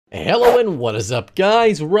Hello and what is up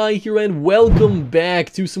guys, right here and welcome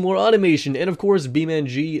back to some more automation and of course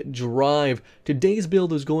BeamNG.Drive. Today's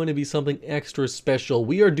build is going to be something extra special.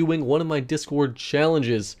 We are doing one of my Discord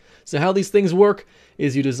challenges. So how these things work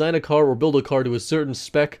is you design a car or build a car to a certain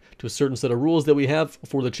spec, to a certain set of rules that we have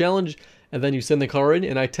for the challenge, and then you send the car in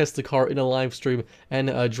and I test the car in a live stream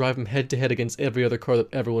and drive them head to head against every other car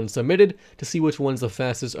that everyone submitted to see which one's the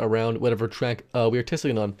fastest around whatever track we are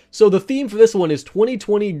testing on. So the theme for this one is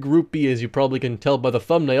 2020 Group B, as you probably can tell by the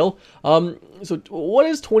thumbnail. So what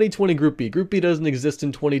is 2020 Group B? Group B doesn't exist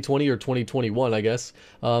in 2020 or 2021, I guess.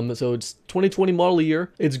 So it's 2020 model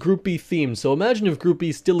year. It's Group B themed. So imagine if Group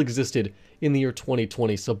B still existed in the year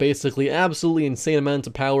 2020. So basically absolutely insane amounts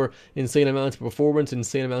of power, insane amounts of performance,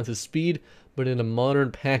 insane amounts of speed, but in a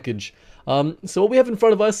modern package. So what we have in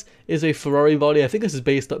front of us is a Ferrari body. I think this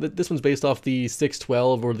one's based off the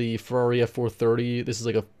 612 or the Ferrari F430. This is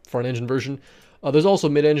like a front engine version. There's also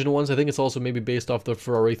mid-engine ones. I think it's also maybe based off the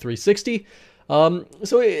Ferrari 360. So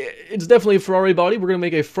it's definitely a Ferrari body. We're going to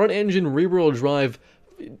make a front engine rear-wheel drive.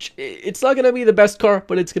 It's not going to be the best car,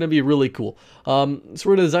 but it's going to be really cool. So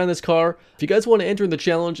we're going to design this car. If you guys want to enter in the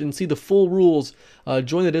challenge and see the full rules,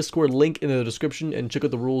 join the Discord link in the description and check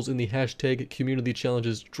out the rules in the hashtag Community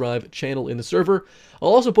Challenges Drive channel in the server. I'll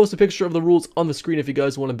also post a picture of the rules on the screen if you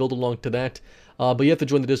guys want to build along to that. But you have to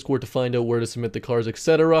join the Discord to find out where to submit the cars,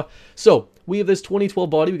 etc. So, we have this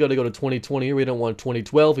 2012 body. We got to go to 2020 here. We don't want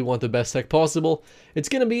 2012. We want the best tech possible. It's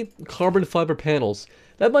going to be carbon fiber panels.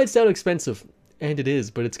 That might sound expensive. And it is,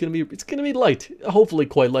 but it's gonna be light, hopefully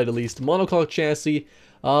quite light at least. Monocoque chassis.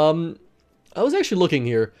 I was actually looking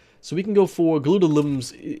here, so we can go for glued aluminum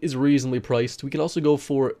is reasonably priced. We can also go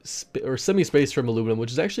for semi-space frame aluminum,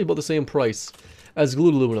 which is actually about the same price as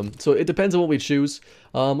glued aluminum. So it depends on what we choose.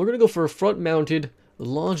 We're gonna go for a front-mounted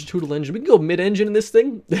longitudinal engine. We can go mid-engine in this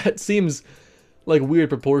thing. That seems like weird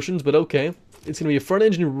proportions, but okay. It's going to be a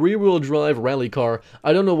front-engine rear-wheel drive rally car.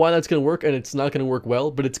 I don't know why that's going to work, and it's not going to work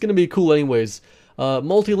well, but it's going to be cool anyways.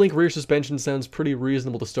 Multi-link rear suspension sounds pretty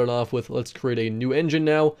reasonable to start off with. Let's create a new engine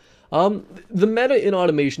now. The meta in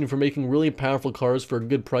automation for making really powerful cars for a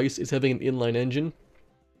good price is having an inline engine.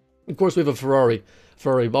 Of course, we have a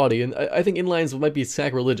Ferrari body, and I think inlines might be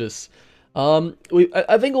sacrilegious. I think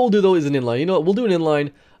what we'll do, though, is an inline. You know what? We'll do an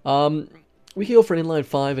inline. We can go for an inline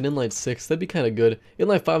 5 and inline 6. That'd be kind of good.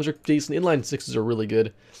 Inline 5s are decent. Inline 6s are really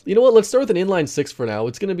good. You know what? Let's start with an inline 6 for now.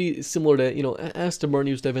 It's going to be similar to, you know, Aston Martin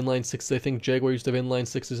used to have inline 6s. I think Jaguar used to have inline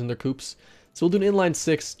 6s in their coupes. So we'll do an inline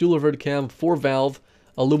 6, dual reverted cam, 4-valve,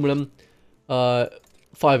 aluminum,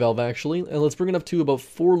 5-valve actually. And let's bring it up to about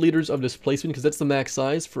 4 liters of displacement because that's the max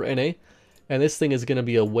size for NA. And this thing is going to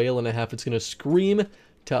be a whale and a half. It's going to scream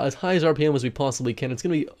to as high as RPM as we possibly can. It's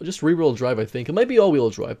going to be just rear-wheel drive, I think. It might be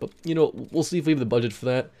all-wheel drive, but, you know, we'll see if we have the budget for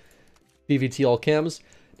that. VVT all cams.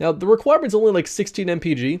 Now, the requirement's only like 16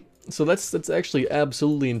 mpg, so that's actually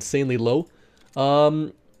absolutely insanely low.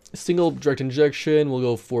 Single direct injection, we'll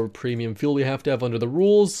go for premium fuel we have to have under the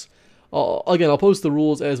rules. Again, I'll post the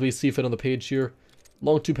rules as we see fit on the page here.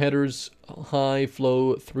 Long tube headers, high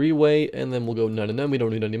flow 3-way, and then we'll go 9 we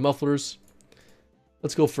don't need any mufflers.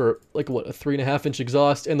 Let's go for, like, what, a 3.5-inch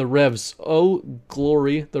exhaust, and the revs. Oh,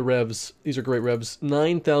 glory, the revs. These are great revs.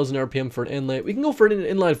 9,000 RPM for an inline. We can go for an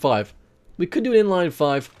inline 5. We could do an inline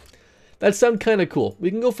 5. That sounds kind of cool. We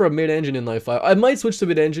can go for a mid-engine inline 5. I might switch to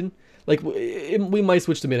mid-engine. Like, we might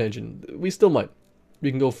switch to mid-engine. We still might. We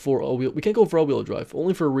can go for all-wheel. We can't go for all-wheel drive.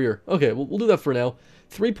 Only for rear. Okay, we'll do that for now.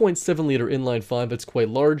 3.7 liter inline 5. That's quite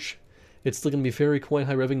large. It's still going to be quite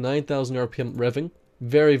high revving. 9,000 RPM revving.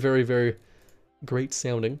 Very, very, very great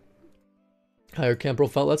sounding. Higher cam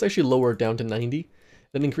profile. Let's actually lower it down to 90.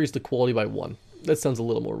 Then increase the quality by 1. That sounds a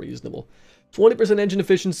little more reasonable. 20% engine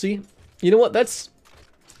efficiency. You know what?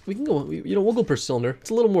 We can go, you know, we'll go per cylinder. It's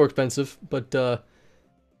a little more expensive, but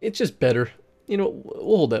it's just better. You know,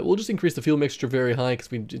 we'll hold that. We'll just increase the fuel mixture very high because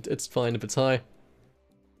it's fine if it's high.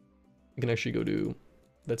 We can actually go to,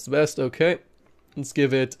 that's the best. Okay. Let's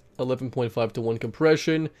give it 11.5 to 1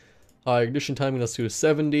 compression. High ignition timing. Let's do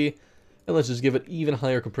 70. And let's just give it even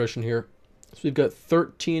higher compression here. So we've got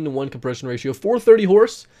 13 to 1 compression ratio, 430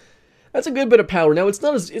 horse. That's a good bit of power. Now it's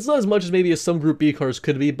not as much as maybe as some Group B cars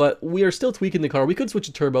could be, but we are still tweaking the car. We could switch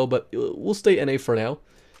to turbo, but we'll stay NA for now.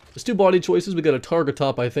 There's 2 body choices. We got a Targa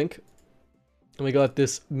top, I think, and we got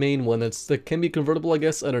this main one that can be convertible, I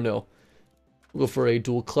guess. I don't know. We'll go for a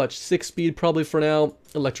dual clutch 6-speed probably for now.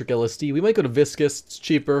 Electric LSD. We might go to viscous. It's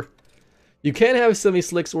cheaper. You can have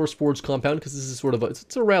semi-slicks or sports compound because this is sort of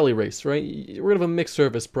it's a rally race, right? We're gonna have a mixed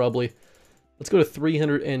surface probably. Let's go to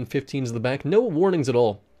 315s in the back. No warnings at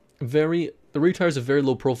all. The rear tires are very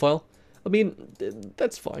low profile. I mean,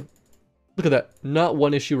 that's fine. Look at that. Not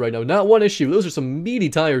one issue right now. Not one issue. Those are some meaty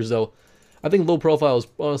tires, though. I think low profile is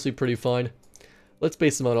honestly pretty fine. Let's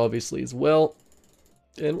base them out, obviously, as well.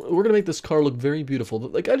 And we're going to make this car look very beautiful.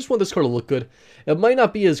 Like, I just want this car to look good. It might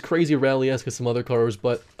not be as crazy rally-esque as some other cars,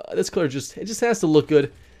 but this car just has to look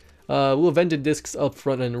good. We'll have vented discs up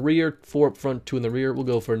front and rear. 4 up front, 2 in the rear. We'll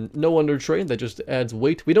go for no under tray. That just adds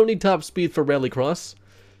weight. We don't need top speed for rallycross.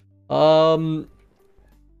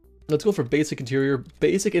 Let's go for basic interior,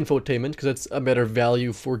 basic infotainment, because that's a better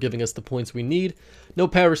value for giving us the points we need. No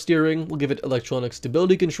power steering. We'll give it electronic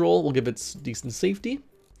stability control. We'll give it decent safety.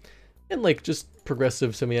 And like just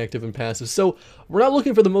progressive, semi-active, and passive. So we're not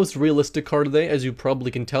looking for the most realistic car today, as you probably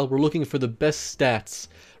can tell. We're looking for the best stats.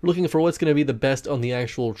 We're looking for what's going to be the best on the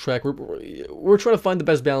actual track. We're trying to find the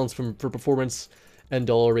best balance for performance and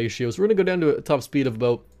dollar ratios. We're going to go down to a top speed of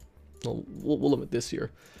about, well, we'll limit this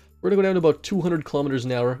here. We're going to go down to about 200 kilometers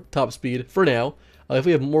an hour top speed for now. If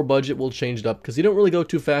we have more budget, we'll change it up, because you don't really go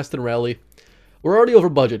too fast in rally. We're already over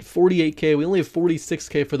budget, 48k. We only have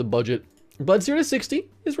 46k for the budget. But 0 to 60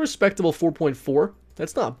 is respectable 4.4.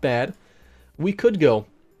 That's not bad. We could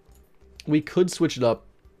switch it up.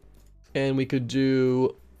 And we could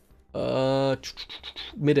do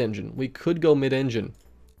mid-engine. We could go mid-engine.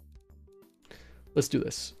 Let's do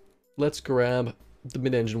this. Let's grab the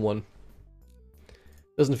mid-engine one.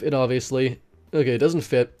 Doesn't fit, obviously. Okay, it doesn't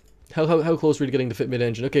fit. How close are we to getting to fit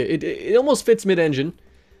mid-engine? Okay, it almost fits mid-engine.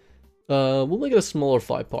 We'll make it a smaller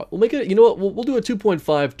 5-pot. We'll make it, you know what, we'll do a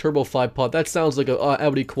 2.5 turbo 5-pot. That sounds like a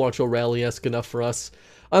Audi Quattro rally-esque enough for us.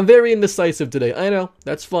 I'm very indecisive today. I know,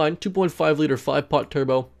 that's fine. 2.5 liter 5-pot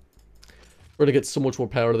turbo. We're gonna get so much more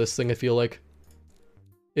power to this thing, I feel like.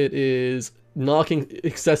 It is knocking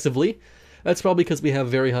excessively. That's probably because we have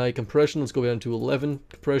very high compression. Let's go down to 11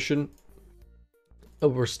 compression. Oh,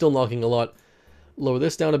 we're still knocking a lot. Lower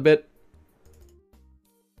this down a bit.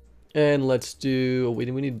 And let's do, we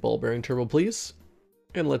need ball bearing turbo, please.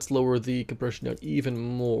 And let's lower the compression down even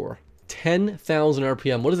more. 10,000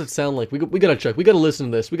 RPM. What does it sound like? We gotta check. We gotta listen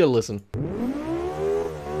to this. We gotta listen.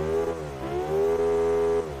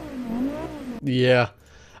 Yeah,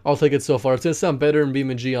 I'll take it so far. It's gonna sound better in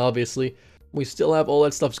BeamNG, obviously. We still have all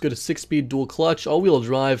that stuff's good. A 6-speed dual clutch, all-wheel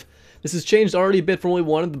drive. This has changed already a bit from what we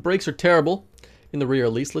wanted. The brakes are terrible in the rear,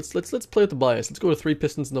 at least. Let's play with the bias. Let's go to 2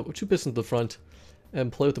 pistons in the front. And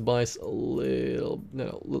play with the bias a little...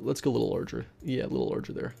 No, let's go a little larger. Yeah, a little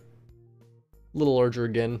larger there. A little larger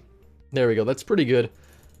again. There we go. That's pretty good.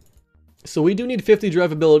 So we do need 50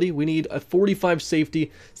 drivability. We need a 45 safety,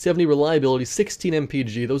 70 reliability, 16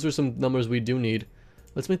 MPG. Those are some numbers we do need.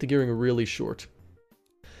 Let's make the gearing really short.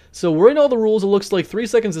 So we're in all the rules. It looks like 3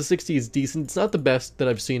 seconds to 60 is decent. It's not the best that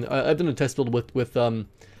I've seen. I've done a test build with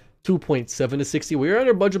 2.7 to 60. We're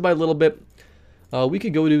under budget by a little bit. We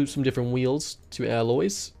could go to some different wheels, to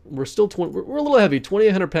alloys. We're still we're a little heavy,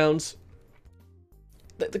 2,800 pounds.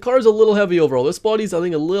 The car's a little heavy overall. This body's, I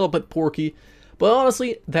think, a little bit porky, but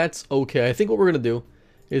honestly, that's okay. I think what we're gonna do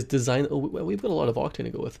is design. Oh, we've got a lot of octane to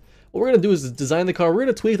go with. What we're gonna do is design the car. We're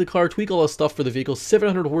gonna tweak the car, tweak all the stuff for the vehicle.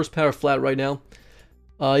 700 horsepower flat right now.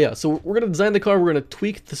 Yeah, so we're gonna design the car. We're gonna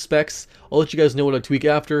tweak the specs. I'll let you guys know what I tweak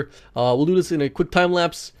after. We'll do this in a quick time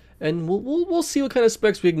lapse. And we'll see what kind of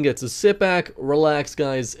specs we can get. So sit back, relax,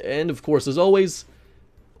 guys, and of course, as always,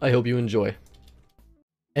 I hope you enjoy.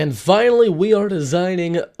 And finally, we are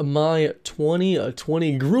designing my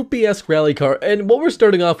 2020 Groupie-esque rally car. And what we're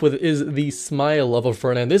starting off with is the smile of a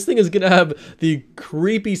front end. This thing is going to have the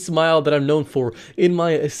creepy smile that I'm known for in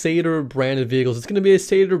my Sater branded vehicles. It's going to be a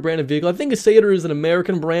Sater branded vehicle. I think a Sater is an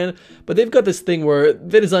American brand, but they've got this thing where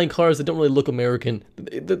they design cars that don't really look American.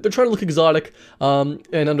 They're trying to look exotic, and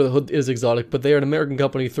under the hood is exotic, but they are an American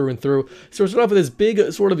company through and through. So we're starting off with this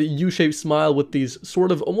big sort of U-shaped smile with these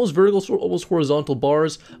sort of almost vertical, almost horizontal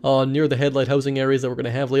bars near the headlight housing areas that we're going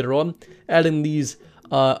to have later on, adding these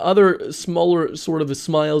other smaller sort of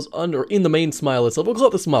smiles under in the main smile itself. We'll call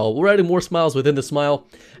it the smile. We're adding more smiles within the smile,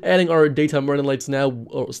 adding our daytime running lights now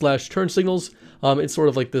slash turn signals. It's sort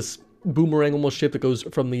of like this boomerang almost shape that goes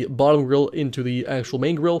from the bottom grille into the actual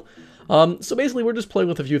main grille. So basically we're just playing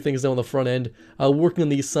with a few things now on the front end, working on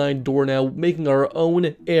the side door now, making our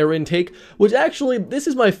own air intake, which actually, this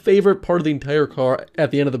is my favorite part of the entire car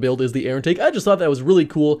at the end of the build is the air intake. I just thought that was really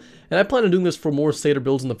cool, and I plan on doing this for more Sater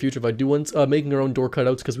builds in the future if I do ones, making our own door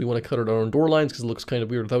cutouts because we want to cut out our own door lines because it looks kind of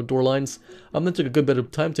weird without door lines. That took a good bit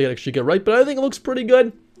of time to actually get right, but I think it looks pretty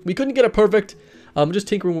good. We couldn't get it perfect. Just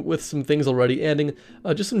tinkering with some things already, adding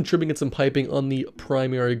just some trimming and some piping on the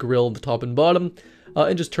primary grille, the top and bottom.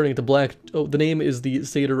 And just turning it to black. Oh, the name is the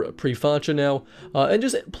Sater Prefaccia now. And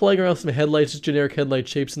just playing around with some headlights, just generic headlight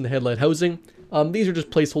shapes in the headlight housing. These are just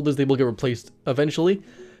placeholders, they will get replaced eventually.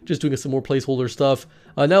 just doing some more placeholder stuff.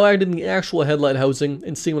 Now adding the actual headlight housing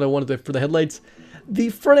and seeing what I wanted for the headlights. The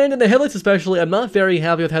front end and the headlights especially, I'm not very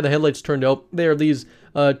happy with how the headlights turned out. They are these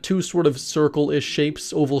two sort of circle-ish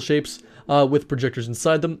shapes, oval shapes, with projectors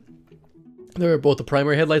inside them. They're both the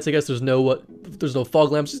primary headlights, I guess. There's no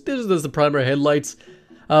fog lamps. There's the primary headlights.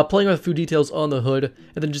 Playing with a few details on the hood,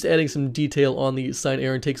 and then just adding some detail on the side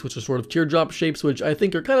air intakes, which are sort of teardrop shapes, which I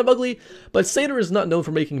think are kind of ugly. But Sator is not known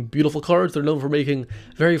for making beautiful cars. They're known for making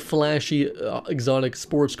very flashy, exotic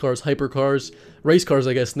sports cars, hypercars, race cars,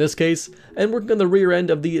 I guess, in this case. And working on the rear end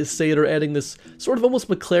of the Sator, adding this sort of almost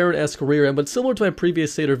McLaren-esque rear end, but similar to my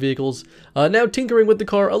previous Sator vehicles. Now tinkering with the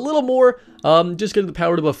car a little more, just getting the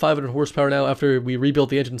power to about 500 horsepower now after we rebuilt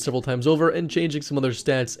the engine several times over, and changing some other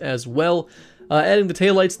stats as well. Adding the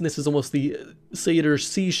taillights, and this is almost the Sator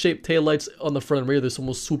C-shaped taillights on the front and rear. There's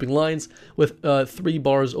almost swooping lines with 3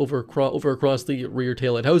 bars over across the rear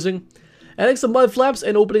taillight housing. Adding some mud flaps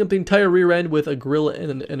and opening up the entire rear end with a grille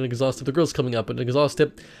and an exhaust tip. The grille's coming up, and an exhaust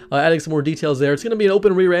tip. Adding some more details there. It's going to be an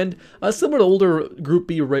open rear end, similar to older Group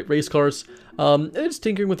B race cars. And it's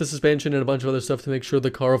tinkering with the suspension and a bunch of other stuff to make sure the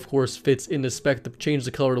car, of course, fits in the spec to change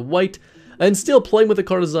the color to white. And still playing with the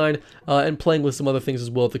car design and playing with some other things as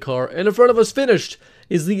well with the car. And in front of us finished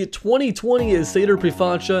is the 2020 Sator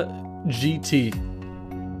Prefaccia GT.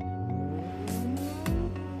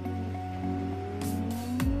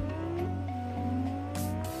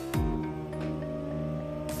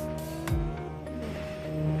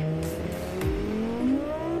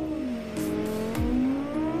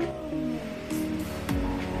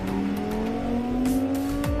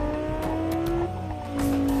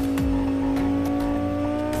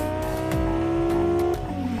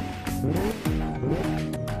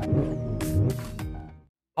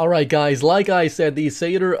 Alright guys, like I said, the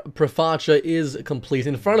Sator Prefaccia is complete.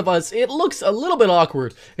 In front of us, it looks a little bit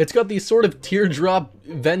awkward. It's got these sort of teardrop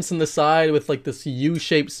vents in the side with like this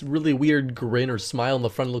U-shaped, really weird grin or smile in the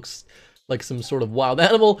front. It looks like some sort of wild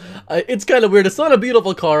animal. It's kind of weird. It's not a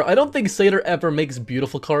beautiful car. I don't think Sator ever makes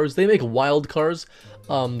beautiful cars. They make wild cars.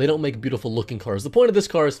 They don't make beautiful looking cars. The point of this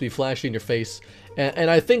car is to be flashy in your face, and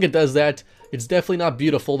I think it does that. It's definitely not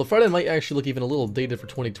beautiful. The front end might actually look even a little dated for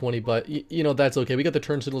 2020, but you know, that's okay. We got the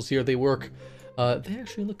turn signals here. They work. They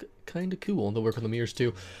actually look kind of cool, and they work on the mirrors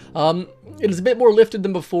too. It is a bit more lifted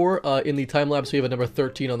than before. In the time-lapse, we have a number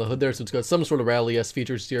 13 on the hood there, so it's got some sort of rally-esque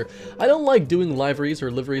features here. I don't like doing liveries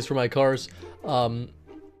for my cars.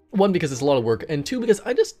 One, because it's a lot of work, and two, because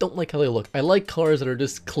I just don't like how they look. I like cars that are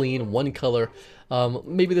just clean, one color.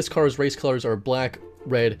 Maybe this car's race colors are black,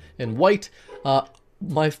 red, and white.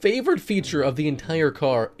 My favorite feature of the entire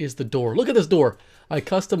car is the door. Look at this door. I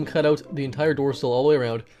custom cut out the entire door sill all the way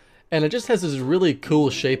around, and it just has this really cool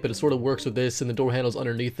shape, and it sort of works with this, and the door handle's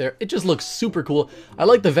underneath there. It just looks super cool. I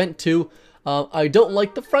like the vent too. I don't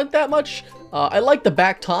like the front that much. I like the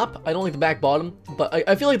back top. I don't like the back bottom, but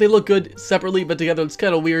I feel like they look good separately, but together it's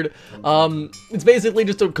kind of weird. It's basically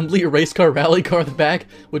just a complete race car, rally car at the back,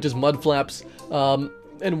 which is mud flaps,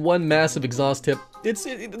 and one massive exhaust tip. It's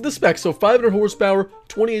the specs, so 500 horsepower,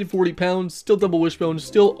 2840 pounds, still double wishbone,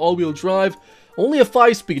 still all-wheel drive, only a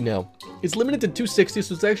 5-speed now. It's limited to 260,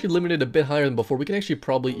 so it's actually limited a bit higher than before. We can actually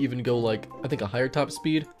probably even go, like, I think a higher top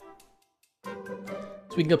speed. So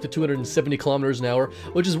we can go up to 270 kilometers an hour,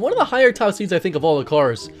 which is one of the higher top speeds, I think, of all the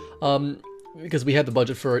cars. Because we had the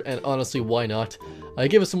budget for it, and honestly, why not?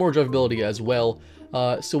 Give us some more drivability as well.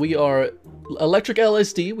 So we are electric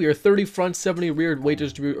LSD. We are 30 front, 70 rear weight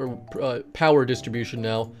power distribution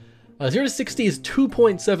now. 0 to 60 is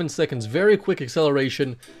 2.7 seconds. Very quick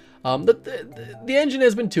acceleration. The engine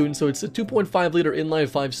has been tuned, so it's a 2.5 liter inline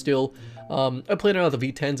 5 still. I played around with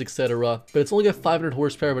the V10s, etc. But it's only got 500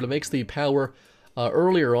 horsepower, but it makes the power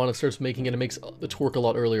earlier on. It starts making it. It makes the torque a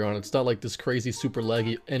lot earlier on. It's not like this crazy super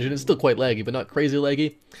laggy engine. It's still quite laggy, but not crazy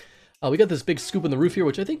laggy. We got this big scoop in the roof here,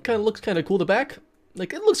 which I think kind of looks kind of cool. The back,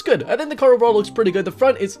 like, it looks good. I think the car overall looks pretty good. The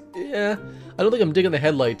front is, yeah, I don't think I'm digging the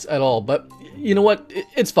headlights at all, but you know what?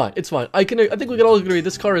 It's fine. It's fine. I think we can all agree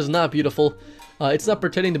this car is not beautiful. It's not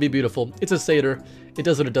pretending to be beautiful. It's a Sator. It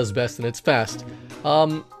does what it does best, and it's fast.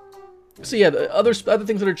 So yeah, the other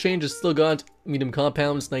things that are changed is still got medium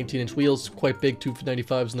compounds, 19-inch wheels, quite big,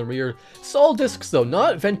 295s in the rear. Solid discs though,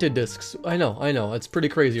 not vented discs. I know, it's pretty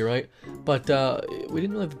crazy, right? But we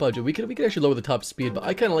didn't really have the budget. We could actually lower the top speed, but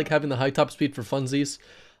I kind of like having the high top speed for funsies.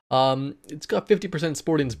 It's got 50%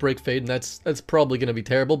 Sporting's brake fade, and that's probably going to be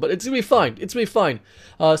terrible, but it's going to be fine. It's going to be fine.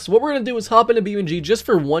 So what we're going to do is hop into BeamNG just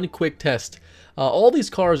for one quick test. All these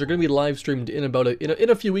cars are going to be live streamed in about in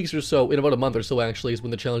a few weeks or so, in about a month or so actually, is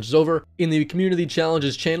when the challenge is over. In the community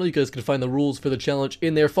challenges channel, you guys can find the rules for the challenge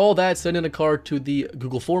in there. Follow that, send in a car to the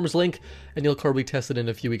Google Forms link, and your car will be tested in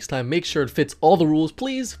a few weeks' time. Make sure it fits all the rules.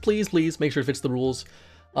 Please, please, please make sure it fits the rules.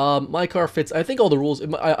 My car fits, I think, all the rules. I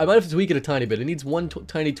might have to tweak it a tiny bit. It needs one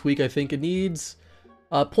tiny tweak, I think. It needs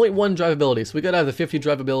 0.1 drivability. So we gotta have the 50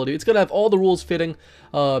 drivability. It's gonna have all the rules fitting.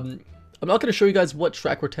 I'm not gonna show you guys what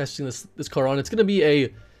track we're testing this car on. It's gonna be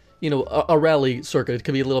a, you know, a rally circuit. It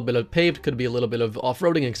could be a little bit of paved, could be a little bit of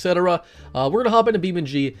off-roading, etc. We're gonna hop into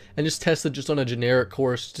BeamNG and just test it just on a generic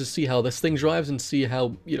course to see how this thing drives and see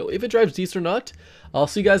how, you know, if it drives decent or not. I'll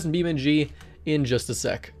see you guys in BeamNG in just a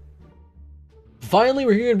sec. Finally,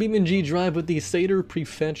 we're here in BeamNG.Drive with the Sator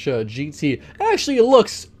Prefetcha GT. Actually, it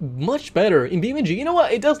looks much better in BeamNG. You know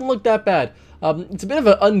what? It doesn't look that bad. It's a bit of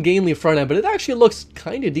an ungainly front end, but it actually looks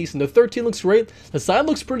kind of decent. The 13 looks great. The side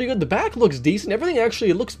looks pretty good. The back looks decent. Everything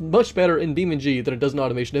actually looks much better in BeamNG than it does in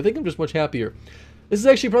automation. I think I'm just much happier. This is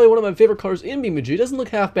actually probably one of my favorite cars in BeamNG. It doesn't look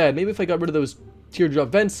half bad. Maybe if I got rid of those teardrop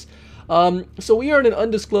vents. So we are in an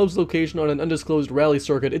undisclosed location on an undisclosed rally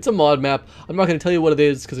circuit. It's a mod map. I'm not going to tell you what it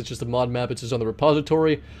is because it's just a mod map. It's just on the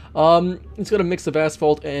repository. It's got a mix of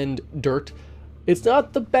asphalt and dirt. It's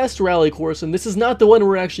not the best rally course, and this is not the one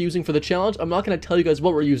we're actually using for the challenge. I'm not going to tell you guys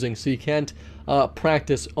what we're using, so you can't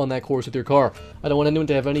practice on that course with your car. I don't want anyone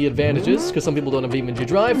to have any advantages because some people don't have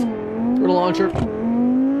BeamNG.Drive or the launcher.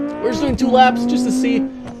 We're just doing 2 laps just to see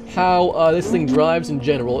how this thing drives in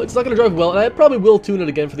general. It's not going to drive well, and I probably will tune it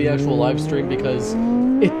again for the actual live stream because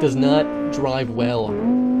it does not drive well.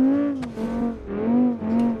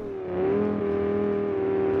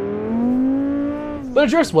 But it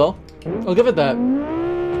drifts well. I'll give it that.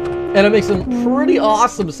 And it makes some pretty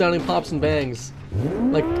awesome sounding pops and bangs.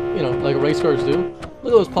 Like, you know, like race cars do.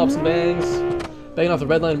 Look at those pops and bangs. Banging off the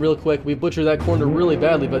red line real quick. We butchered that corner really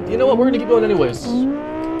badly, but you know what? We're going to keep going anyways.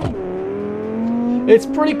 It's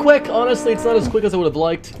pretty quick, honestly. It's not as quick as I would have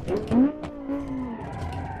liked.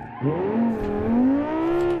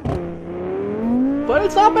 But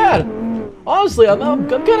it's not bad. Honestly, I'm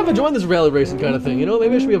kind of enjoying this rally racing kind of thing. You know,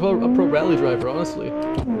 maybe I should be a pro rally driver, honestly.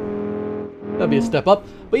 That'd be a step up.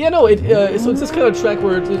 But yeah, no, so it's this kind of track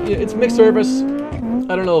where it's mixed service.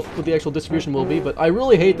 I don't know what the actual distribution will be, but I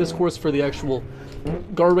really hate this course for the actual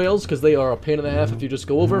guardrails because they are a pain in the half if you just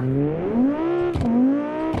go over.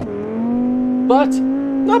 But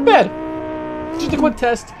not bad. Just a quick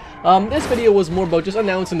test. This video was more about just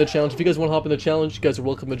announcing the challenge. If you guys want to hop in the challenge, you guys are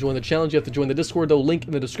welcome to join the challenge. You have to join the Discord, though. Link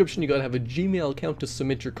in the description. You gotta have a Gmail account to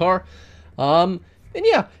submit your car. And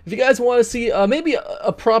yeah, if you guys want to see maybe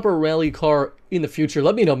a proper rally car in the future,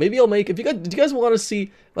 let me know. Maybe I'll make, do you guys want to see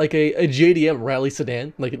like a JDM rally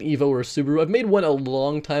sedan, like an Evo or a Subaru? I've made one a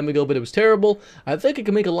long time ago, but it was terrible. I think I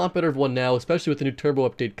can make a lot better of one now, especially with the new turbo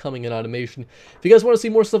update coming in automation. If you guys want to see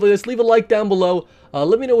more stuff like this, leave a like down below.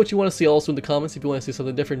 Let me know what you want to see also in the comments. If you want to see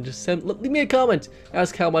something different, just leave me a comment.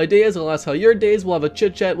 Ask how my day is, I'll ask how your day is. We'll have a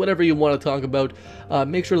chit chat, whatever you want to talk about.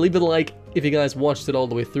 Make sure to leave it a like if you guys watched it all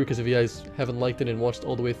the way through, because if you guys haven't liked it and watched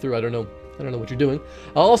all the way through, I don't know what you're doing.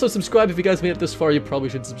 I'll also subscribe. If you guys made it this far, you probably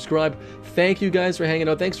should subscribe. Thank you guys for hanging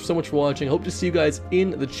out. Thanks so much for watching. Hope to see you guys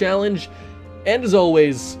in the challenge. And as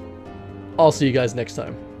always, I'll see you guys next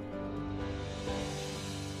time.